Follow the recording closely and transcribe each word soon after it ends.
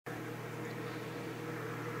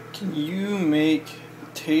Can you make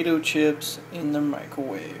potato chips in the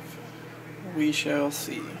microwave? We shall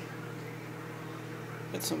see.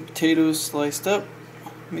 Got some potatoes sliced up,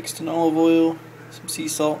 mixed in olive oil, some sea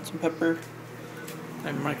salt, some pepper.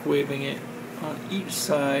 I'm microwaving it on each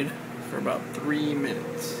side for about 3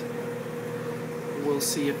 minutes. We'll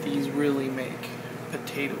see if these really make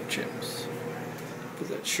potato chips, because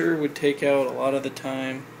that sure would take out a lot of the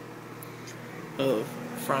time of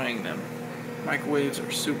frying them. Microwaves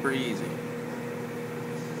are super easy.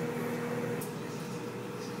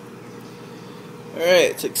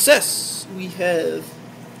 Alright, success! We have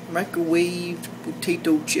microwaved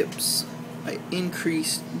potato chips. I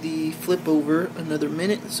increased the flip over another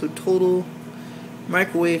minute, so total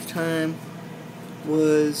microwave time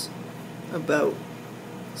was about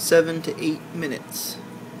 7 to 8 minutes.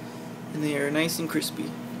 And they are nice and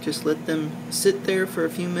crispy. Just let them sit there for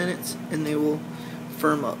a few minutes and they will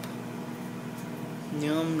firm up.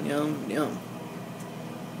 Yum, yum, yum.